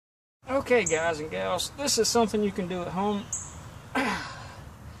Okay, guys and gals, this is something you can do at home.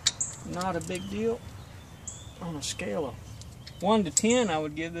 Not a big deal. On a scale of 1 to 10, I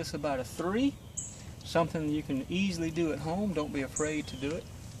would give this about a 3. Something you can easily do at home. Don't be afraid to do it.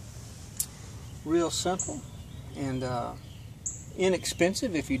 Real simple and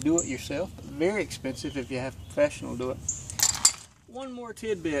inexpensive if you do it yourself, but very expensive if you have a professional do it. One more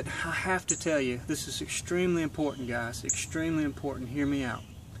tidbit I have to tell you. This is extremely important, guys. Extremely important. Hear me out.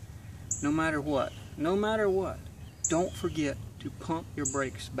 No matter what, don't forget to pump your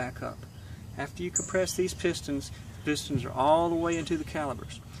brakes back up. After you compress these pistons, the pistons are all the way into the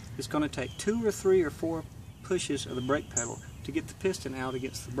calipers. It's going to take 2 or 3 or 4 pushes of the brake pedal to get the piston out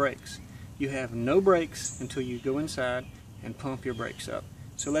against the brakes. You have no brakes until you go inside and pump your brakes up.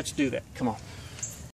 So let's do that. Come on.